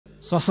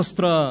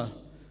सशस्त्र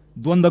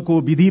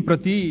द्वन्द्वको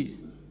विधिप्रति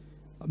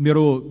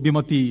मेरो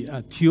विमति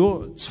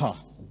थियो छ।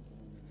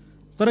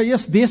 तर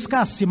यस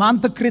देशका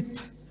सीमान्तकृत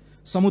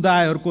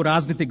समुदायहरूको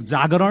राजनीतिक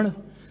जागरण,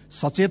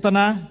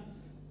 सचेतना,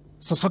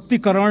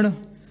 सशक्तिकरण,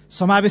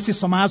 समावेशी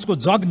समाजको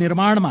जग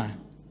निर्माणमा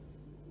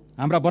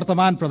हाम्रा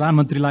वर्तमान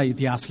प्रधानमन्त्रीलाई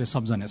इतिहासले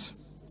सम्झनेछ।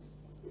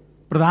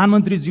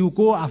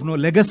 प्रधानमन्त्रीज्यूको आफ्नो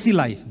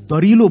लेगसीलाई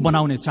दरिलो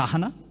बनाउने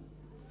चाहना,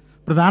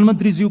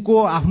 प्रधानमन्त्रीज्यूको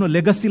आफ्नो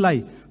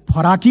लेगसीलाई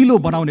फराकिलो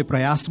बनाउने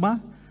प्रयासमा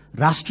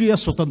राष्ट्रिय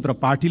स्वतन्त्र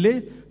पार्टीले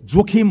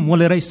जोखिम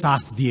मोलेरै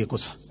साथ दिएको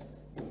छ।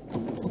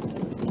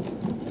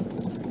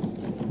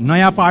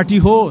 नयाँ पार्टी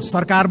हो,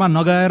 सरकारमा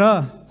नगएर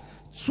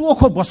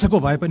चोखो बसेको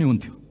भए पनि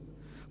हुन्थ्यो,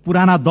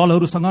 पुराना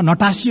दलहरूसँग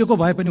नटासिएको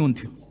भए पनि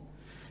हुन्थ्यो,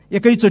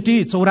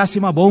 एकैचोटि 84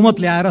 मा बहुमत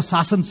ल्याएर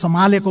शासन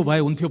सम्हालेको भए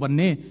हुन्थ्यो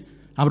भन्ने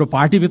हाम्रो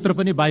पार्टीभित्र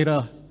पनि बाहिर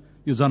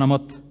यो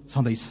जनमत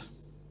छँदैछ।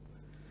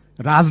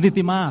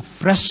 राजनीतिमा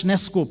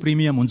फ्रेशनेसको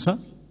प्रिमियम हुन्छ,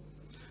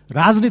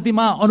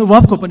 राजनीतिमा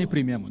अनुभवको पनि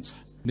प्रिमियम हुन्छ।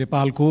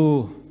 नेपालको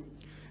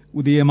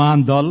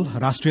उदीयमान दल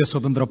राष्ट्रिय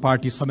स्वतन्त्र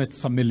पार्टी समेत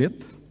सम्मिलित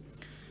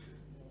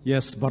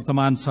यस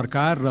वर्तमान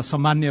सरकार र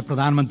सम्मान्य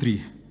प्रधानमन्त्री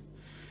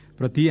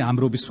प्रति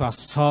हाम्रो विश्वास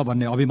छ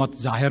भन्ने अभिमत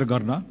जाहेर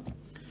गर्न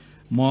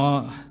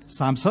म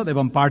सांसद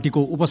एवं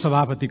पार्टीको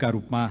उपसभापतिका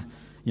रूपमा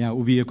यहाँ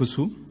उभिएको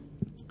छु।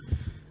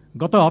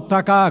 गत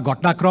हप्ताका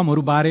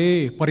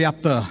घटनाक्रमहरूबारे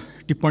पर्याप्त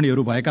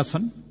टिप्पणीहरू भएका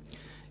छन्।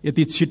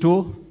 यति छिटो,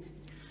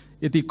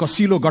 यति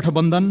कसिलो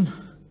गठबन्धन,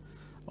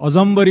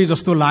 अजम्बरी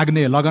जस्तो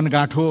लाग्ने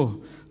लगनगाँठो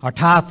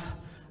हठात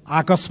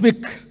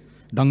आकस्मिक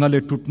ढंगले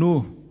टुट्नु,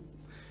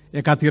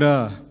 एकातिर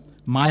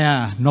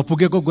माया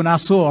नपुगेको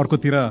गुनासो,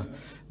 अर्कोतिर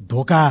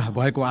धोका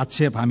भएको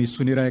आक्षेप हामी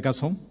सुनिरहेका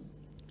छौं।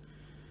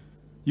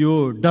 यो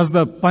does the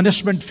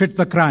punishment fit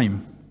the crime,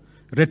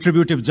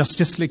 रेट्रिब्युटिभ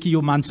जस्टिसले कि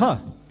यो मान्छ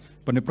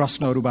भन्ने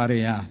प्रश्नहरूबारे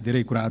यहाँ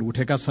धेरै कुराहरू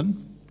उठेका छन्।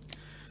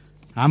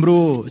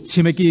 हाम्रो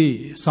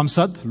छिमेकी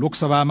संसद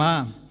लोकसभामा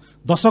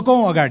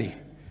दशकौं अगाडि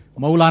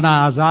मौलाना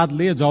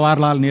आजादले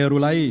जवाहरलाल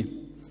नेहरूलाई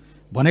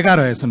भनेका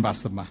रहेछन्,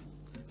 वास्तवमा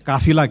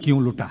काफिला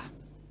क्यों लुटा।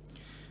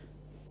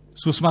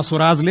 सुषमा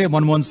स्वराजले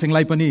मनमोहन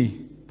सिंहलाई पनि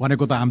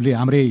भनेको त हामीले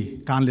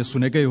हाम्रै कानले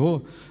सुनेकै हो,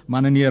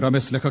 माननीय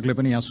रमेश लेखकले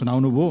पनि यहाँ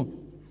सुनाउनु भयो।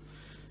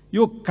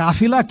 यो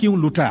काफिला क्यों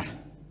लुटा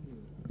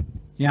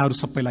यहाँहरू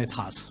सबैलाई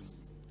थाहा छ,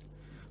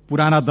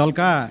 पुराना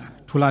दलका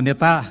ठूला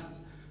नेता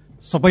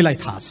सबैलाई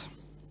थाहा छ।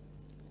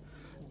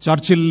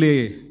 चर्चिलले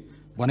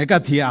भनेका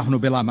थिए आफ्नो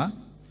बेलामा,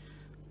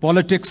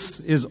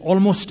 politics is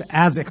almost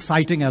as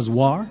exciting as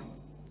war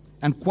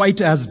and quite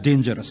as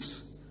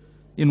dangerous.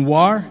 In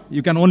war,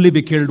 you can only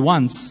be killed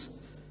once,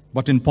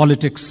 but in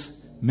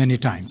politics, many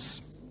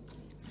times.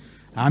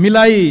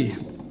 हामीलाई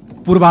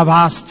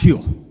पूर्वाभास थियो,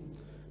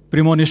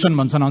 प्रिमोनिसन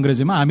भन्छन्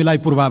अंग्रेजीमा, हामीलाई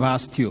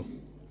पूर्वाभास थियो।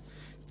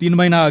 3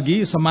 महिना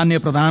अघि सम्मान्य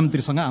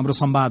प्रधानमन्त्रीसँग हाम्रो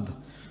संवाद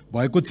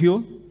भएको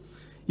थियो।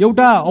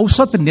 एउटा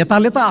औसत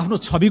नेताले त आफ्नो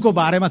छविको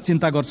बारेमा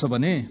चिन्ता गर्छ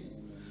भने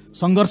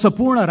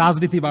संघर्षपूर्ण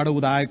राजनीतिबाट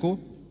उदाएको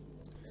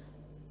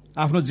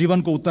आफ्नो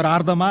जीवनको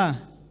उत्तरार्धमा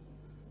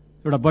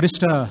एउटा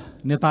वरिष्ठ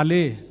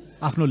नेताले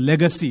आफ्नो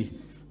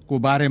लेगेसीको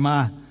बारेमा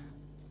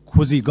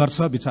खोजी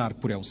गर्छ, विचार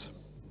पुर्याउँछ।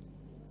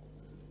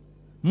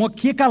 म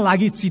के का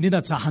लागि चिनिन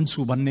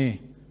चाहन्छु भन्ने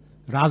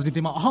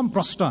राजनीतिमा अहम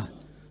प्रश्न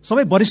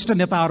सबै वरिष्ठ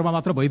नेताहरूमा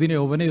मात्र भइदिने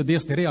हो भने यो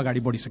देश धेरै अगाडि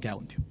बढिसकेका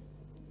हुन्थ्यो।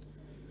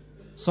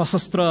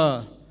 सशस्त्र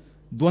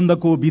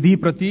द्वन्द्वको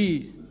विधिप्रति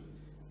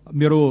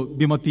मेरो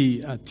विमति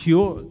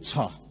थियो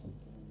छ।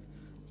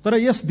 तर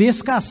यस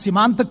देशका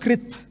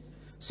सीमान्तकृत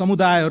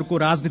समुदायहरूको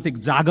राजनीतिक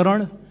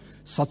जागरण,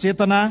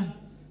 सचेतना,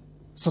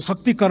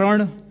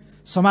 सशक्तिकरण,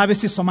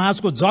 समावेशी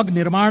समाजको जग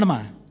निर्माणमा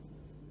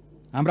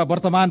हाम्रा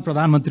वर्तमान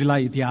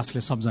प्रधानमन्त्रीलाई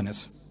इतिहासले सम्झनेछ।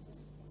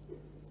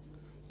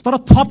 तर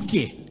थप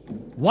के,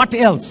 व्हाट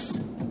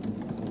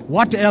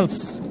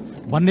एल्स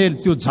भन्ने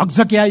त्यो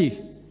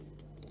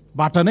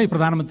झकझक्याईबाट नै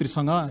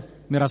प्रधानमन्त्रीसँग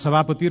मेरा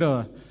सभापति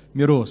र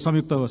मेरो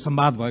संयुक्त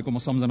संवाद भएको म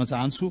सम्झन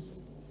चाहन्छु।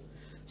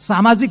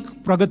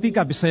 सामाजिक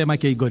प्रगतिका विषयमा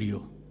केही गरियो,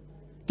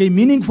 केही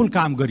मिनिङफुल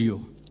काम गरियो,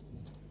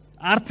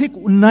 आर्थिक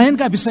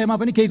उन्नयनका विषयमा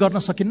पनि केही गर्न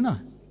सकिन्न।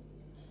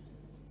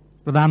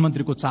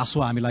 प्रधानमन्त्रीको चासो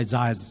हामीलाई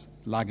जायज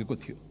लागेको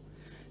थियो।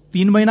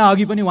 3 महिना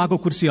अघि पनि उहाँको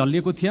कुर्सी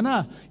हल्लिएको थिएन,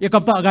 1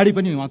 हप्ता अगाडि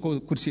पनि उहाँको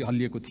कुर्सी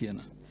हल्लिएको थिएन।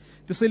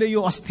 त्यसैले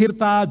यो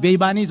अस्थिरता,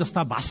 बेइमानी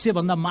जस्ता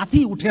भाष्यभन्दा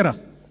माथि उठेर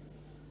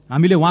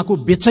हामीले उहाँको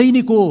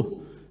बेचैनीको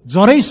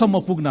जरैसम्म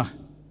पुग्न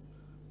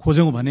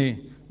खोज्यौं भने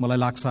मलाई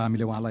लाग्छ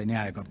हामीले उहाँलाई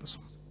न्याय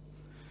गर्दछौं।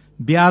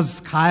 ब्याज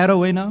खाएर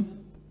होइन,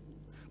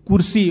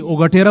 कुर्सी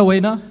ओगटेर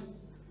होइन,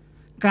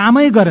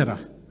 कामै गरेर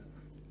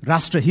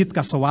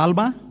राष्ट्रहितका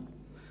सवालमा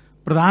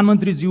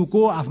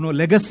प्रधानमन्त्रीज्यूको आफ्नो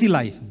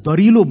लेगसीलाई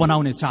दरिलो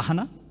बनाउने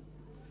चाहना,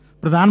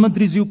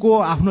 प्रधानमन्त्रीज्यूको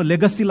आफ्नो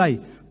लेगसीलाई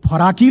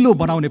फराकिलो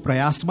बनाउने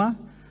प्रयासमा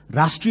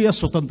राष्ट्रिय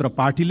स्वतन्त्र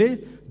पार्टीले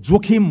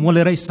जोखिम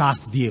मोलेरै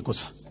साथ दिएको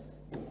छ।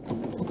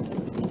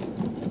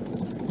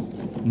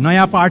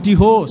 नयाँ पार्टी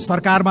हो,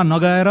 सरकारमा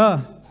नगएर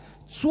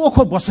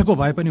चोखो बसेको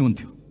भए पनि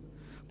हुन्थ्यो,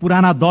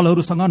 पुराना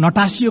दलहरूसँग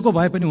नटासिएको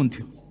भए पनि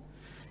हुन्थ्यो,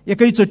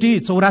 एकैचोटि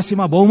 84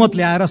 मा बहुमत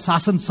ल्याएर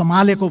शासन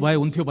सम्हालेको भए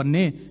हुन्थ्यो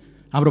भन्ने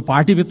हाम्रो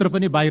पार्टीभित्र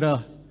पनि बाहिर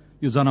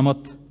यो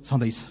जनमत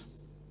छँदैछ।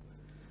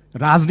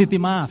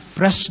 राजनीतिमा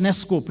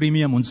फ्रेशनेसको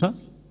प्रिमियम हुन्छ,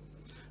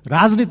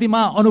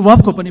 राजनीतिमा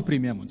अनुभवको पनि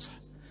प्रिमियम हुन्छ।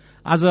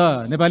 आज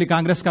नेपाली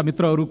कांग्रेसका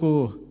मित्रहरूको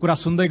कुरा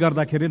सुन्दै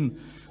गर्दाखेरि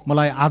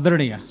मलाई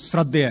आदरणीय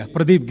श्रद्धेय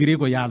प्रदीप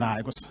गिरीको याद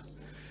आएको छ।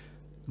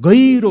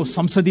 गहिरो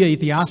संसदीय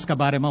इतिहासका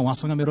बारेमा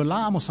उहाँसँग मेरो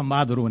लामो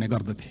संवादहरू हुने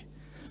गर्दथे।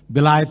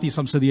 बेलायती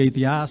संसदीय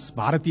इतिहास,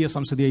 भारतीय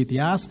संसदीय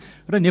इतिहास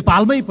र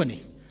नेपालमै पनि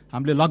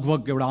हामीले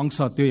लगभग एउटा अंश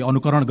त्यो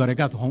अनुकरण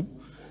गरेका हौं।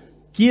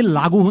 के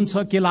लागू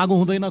हुन्छ, के लागू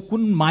हुँदैन,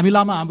 कुन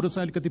मामिलामा हाम्रो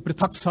चाहिँ अलिकति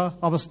पृथक छ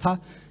अवस्था,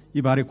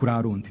 यी बारे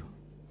कुराहरू हुन्थ्यो।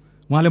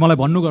 उहाँले मलाई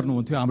भन्नु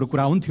गर्नुहुन्थ्यो, हाम्रो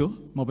कुरा हुन्थ्यो,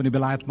 म पनि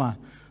बेलायतमा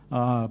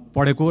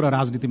पढेको र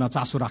राजनीतिमा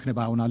चासो राख्ने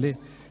भए हुनाले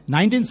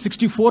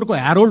 1964 को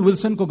ह्यारोल्ड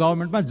विल्सनको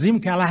गभर्मेन्टमा जिम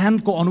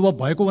क्यालाहानको अनुभव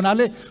भएको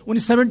हुनाले उनी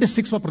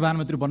 76 मा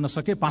प्रधानमन्त्री बन्न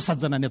सके 5-7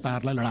 जना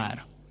नेताहरूलाई लडाएर।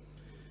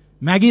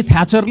 म्यागी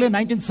थ्याचरले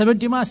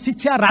 1970 मा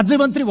शिक्षा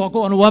राज्यमन्त्री भएको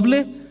अनुभवले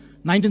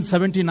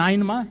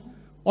 1979 मा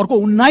अर्को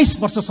 19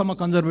 वर्षसम्म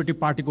कन्जर्भेटिभ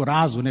पार्टीको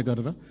राज हुने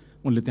गरेर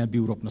उनले त्यहाँ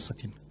बिउ रोप्न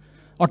सकिन्।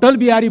 अटल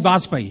बिहारी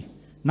वाजपेयी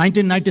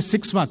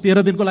 1996 मा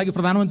 13 दिनको लागि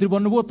प्रधानमन्त्री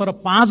बन्नुभयो, तर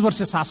 5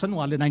 वर्ष शासन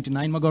उहाँले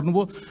 99 मा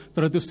गर्नुभयो।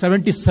 तर त्यो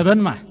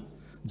 77 मा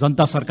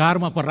जनता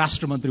सरकारमा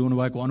परराष्ट्र मन्त्री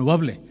हुनुभएको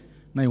अनुभवले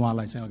नै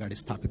उहाँलाई चाहिँ अगाडि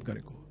स्थापित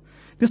गरेको।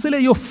 त्यसैले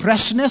यो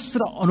फ्रेशनेस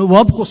र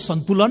अनुभवको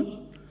सन्तुलन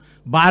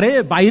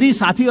बारे बाहिरी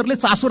साथीहरूले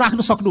चासो राख्न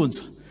सक्नुहुन्छ,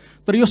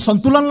 तर यो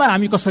सन्तुलनलाई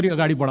हामी कसरी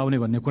अगाडि बढाउने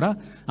भन्ने कुरा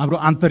हाम्रो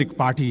आन्तरिक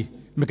पार्टी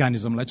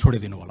मेकानिजमलाई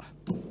छोडिदिनु होला।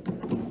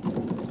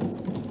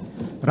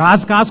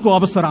 राजकाजको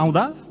अवसर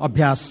आउँदा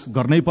अभ्यास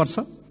गर्नै पर्छ।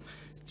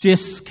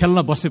 चेस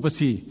खेल्न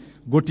बसेपछि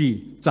गोटी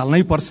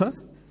चाल्नै पर्छ।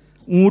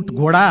 ऊँट,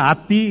 घोडा,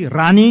 हात्ती,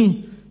 रानी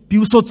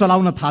पिउसो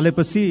चलाउन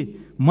थालेपछि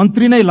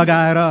मन्त्री नै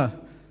लगाएर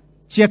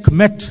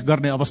चेकमेट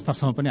गर्ने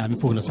अवस्थासम्म पनि हामी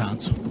पुग्न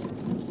चाहन्छौँ।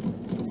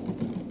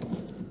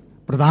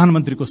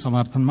 प्रधानमन्त्रीको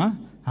समर्थनमा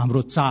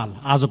हाम्रो चाल,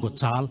 आजको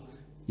चाल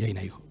यही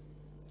नै हो।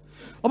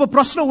 अब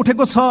प्रश्न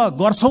उठेको छ,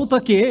 गर्छौं त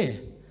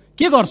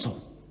के गर्छौं?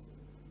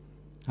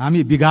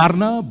 हामी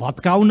बिगार्न,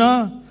 भत्काउन,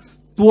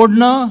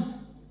 तोड्न,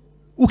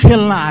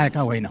 उखेल्न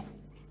आएका होइनौं।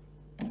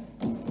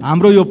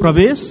 हाम्रो यो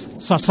प्रवेश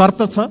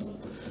सशर्त छ।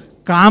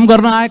 काम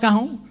गर्न आएका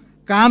हौं,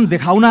 काम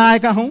देखाउन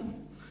आएका हौं।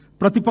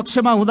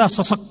 प्रतिपक्षमा हुँदा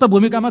सशक्त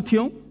भूमिकामा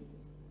थियौं,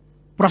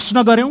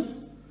 प्रश्न गर्यौं।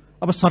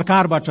 अब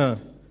सरकारबाट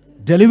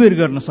डेलिभरी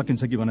गर्न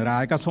सकिन्छ कि भनेर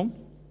आएका छौं।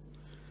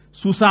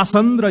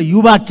 सुशासन र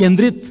युवा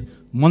केन्द्रित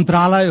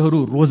मन्त्रालयहरू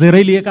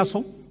रोजेरै लिएका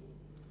छौं।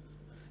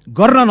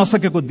 गर्न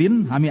नसकेको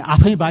दिन हामी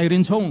आफै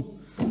बाहिरिन्छौं।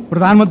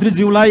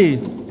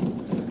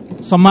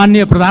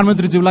 सम्माननीय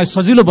प्रधानमन्त्रीज्यूलाई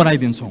सजिलो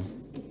बनाइदिन्छौं।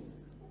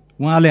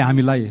 उहाँले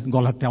हामीलाई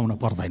गलत्याउन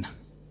पर्दैन।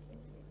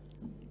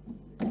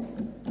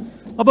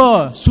 अब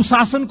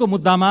सुशासनको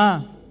मुद्दामा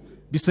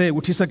विषय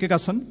उठिसकेका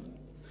छन्।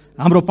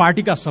 हाम्रो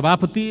पार्टीका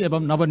सभापति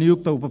एवं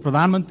नवनियुक्त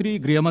उपप्रधानमन्त्री,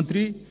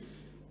 गृहमन्त्री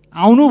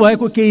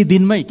आउनुभएको केही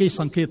दिनमै केही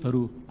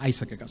संकेतहरू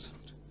आइसकेका छन्।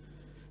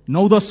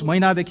 9-10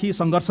 महिनादेखि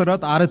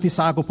संघर्षरत आरती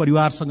शाहको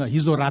परिवारसँग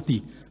हिजो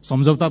राति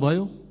सम्झौता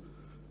भयो।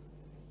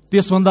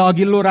 त्यसभन्दा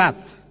अघिल्लो रात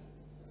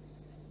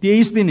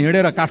 23 दिन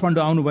हिँडेर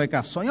काठमाडौँ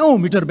आउनुभएका 100औं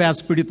मिटर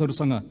ब्याज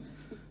पीडितहरूसँग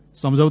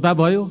सम्झौता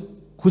भयो।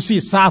 खुशी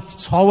साथ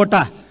 6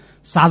 वटा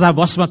साझा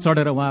बसमा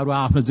चढेर उहाँहरू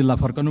आफ्नो जिल्ला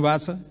फर्कनु भएको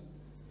छ।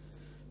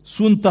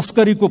 सुन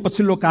तस्करीको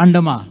पछिल्लो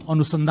काण्डमा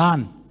अनुसन्धान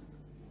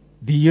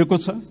दिइएको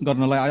छ,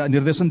 गर्नलाई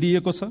निर्देशन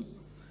दिइएको छ।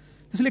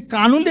 त्यसैले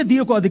कानूनले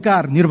दिएको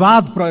अधिकार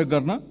निर्वाध प्रयोग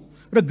गर्न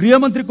र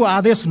गृहमन्त्रीको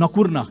आदेश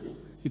नकुर्न,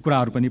 यी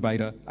कुराहरू पनि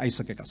बाहिर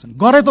आइसकेका छन्।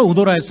 गरे त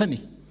हुँदो रहेछ नि।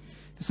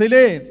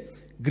 त्यसैले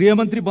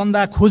गृहमन्त्री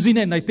बन्दा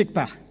खोजिने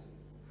नैतिकता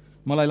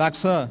मलाई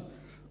लाग्छ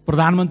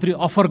प्रधानमन्त्री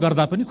अफर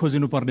गर्दा पनि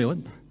खोजिनु पर्ने हो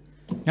नि त।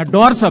 यहाँ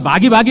डर छ,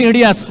 भागी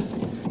हिँडिया छ।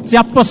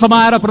 च्याप्प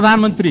समाएर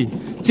प्रधानमन्त्री,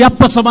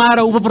 च्याप्प समाएर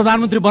उप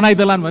प्रधानमन्त्री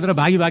बनाइदेलान् भनेर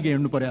भागी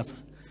हिँड्नु परेको छ।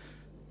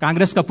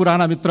 कांग्रेसका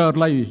पुराना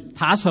मित्रहरूलाई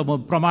थाहा छ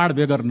म प्रमाण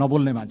बेगर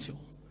नबोल्ने मान्छे हो।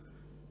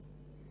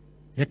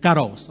 हेक्का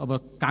रहोस्। अब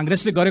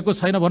कांग्रेसले गरेको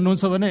छैन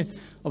भन्नुहुन्छ भने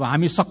अब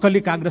हामी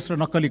सक्कली कांग्रेस र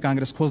नक्कली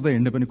कांग्रेस खोज्दै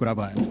हिँड्ने पनि कुरा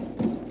भएन।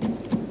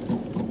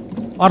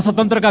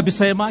 अर्थतन्त्रका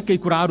विषयमा केही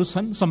कुराहरू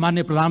छन्।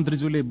 सम्माननीय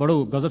प्रधानमन्त्रीज्यूले बडो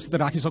गजबसित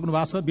राखिसक्नु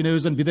भएको छ।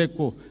 विनियोजन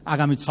विधेयकको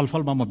आगामी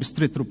छलफलमा म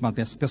विस्तृत रूपमा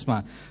त्यसमा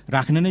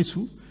राख्ने नै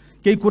छु।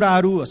 केही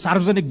कुराहरू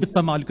सार्वजनिक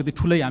वित्तमा अलिकति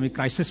ठूलै हामी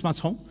क्राइसिसमा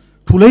छौं।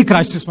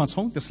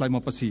 त्यसलाई म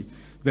पछि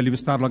बेली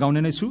विस्तार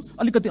लगाउने नै छु।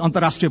 अलिकति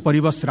अन्तर्राष्ट्रिय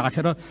परिवेश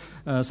राखेर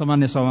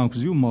सामान्य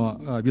सभामुखज्यू म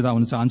विदा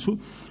हुन चाहन्छु।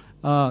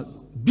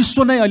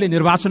 विश्व नै अहिले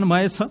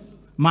निर्वाचनमय छ।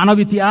 मानव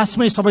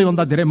इतिहासमै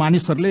सबैभन्दा धेरै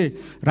मानिसहरूले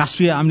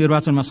राष्ट्रिय आम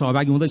निर्वाचनमा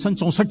सहभागी हुँदैछन्।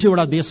 64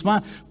 वटा देशमा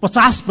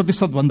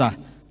 50% भन्दा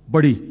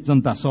बढी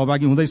जनता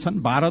सहभागी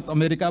हुँदैछन्। भारत,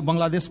 अमेरिका,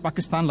 बंगलादेश,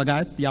 पाकिस्तान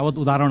लगायत यावत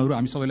उदाहरणहरू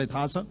हामी सबैलाई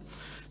थाहा छ।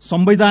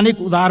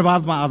 संवैधानिक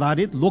उदारवादमा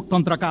आधारित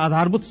लोकतन्त्रका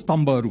आधारभूत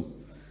स्तम्भहरू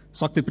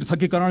शक्ति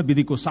पृथकीकरण,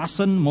 विधिको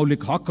शासन,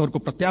 मौलिक हकहरूको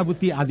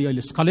प्रत्याभूति आदि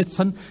अहिले स्खलित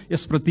छन्।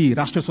 यसप्रति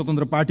राष्ट्रिय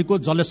स्वतन्त्र पार्टीको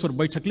जलेश्वर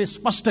बैठकले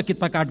स्पष्ट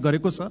किताकाट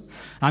गरेको छ।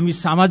 हामी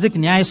सामाजिक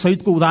न्याय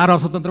सहितको उदार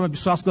अर्थतन्त्रमा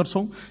विश्वास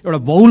गर्छौं। एउटा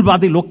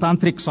बहुलवादी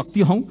लोकतान्त्रिक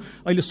शक्ति हौं।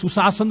 अहिले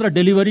सुशासन र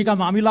डेलिभरीका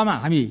मामिलामा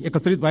हामी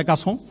एकत्रित भएका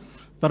छौं।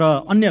 तर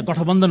अन्य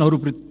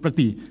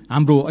गठबन्धनहरूप्रति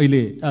हाम्रो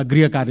अहिले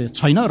गृह कार्य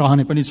छैन,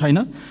 रहने पनि छैन।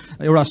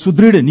 एउटा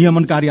सुदृढ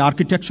नियमनकारी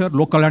आर्किटेक्चर,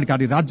 लोक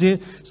कल्याणकारी राज्य,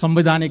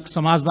 संवैधानिक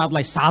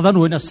समाजवादलाई साधन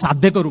होइन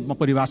साध्यको रूपमा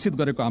परिभाषित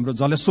गरेको हाम्रो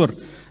जलेश्वर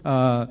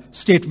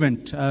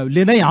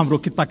स्टेटमेन्टले नै हाम्रो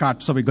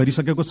कित्ताकाट सबै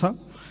गरिसकेको छ।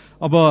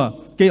 अब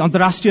केही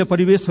अन्तर्राष्ट्रिय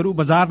परिवेशहरू,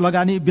 बजार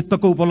लगानी,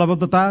 वित्तको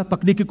उपलब्धता,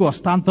 तकनिकीको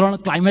हस्तान्तरण,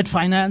 क्लाइमेट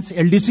फाइनान्स,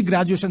 एलडीसी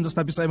ग्रेजुएसन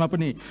जस्ता विषयमा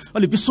पनि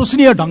अलि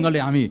विश्वसनीय ढंगले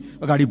हामी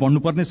अगाडि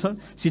बढ्नुपर्नेछ।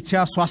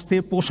 शिक्षा,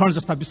 स्वास्थ्य, पोषण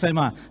जस्ता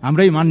विषयमा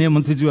हाम्रै माननीय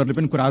मन्त्रीज्यूहरूले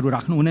पनि कुराहरू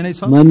राख्नुहुने नै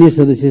छ। माननीय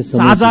सदस्य,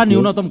 साझा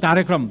न्यूनतम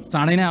कार्यक्रम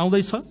चाँडै नै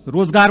आउँदैछ।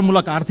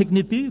 रोजगारमूलक आर्थिक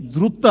नीति,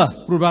 द्रुत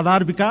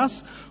पूर्वाधार विकास,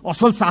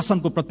 असल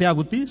शासनको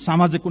प्रत्याभूति,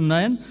 सामाजिक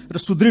उन्नयन र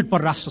सुदृढ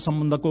परराष्ट्र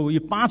सम्बन्धको यी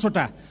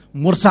 5वटा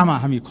मोर्चामा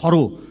हामी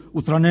खरो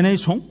उत्रने नै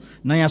छौं।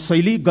 नयाँ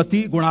शैली,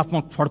 गति,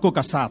 गुणात्मक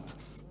फड्कोका साथ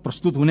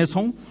प्रस्तुत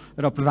हुनेछौं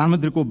र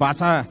प्रधानमन्त्रीको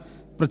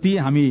बाचाप्रति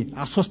हामी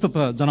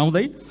आश्वस्त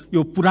जनाउँदै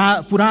यो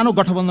पुरानो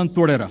गठबन्धन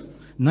तोडेर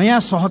नयाँ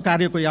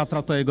सहकार्यको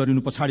यात्रा तय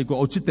गरिनु पछाडिको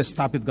औचित्य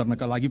स्थापित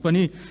गर्नका लागि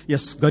पनि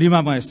यस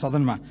गरिमामय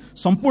सदनमा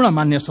सम्पूर्ण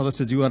मान्य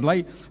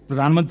सदस्यज्यूहरूलाई,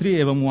 प्रधानमन्त्री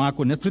एवं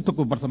उहाँको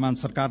नेतृत्वको वर्तमान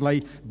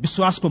सरकारलाई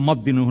विश्वासको मत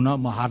दिनुहुन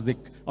म हार्दिक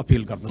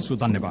अपिल गर्दछु।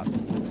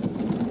 धन्यवाद।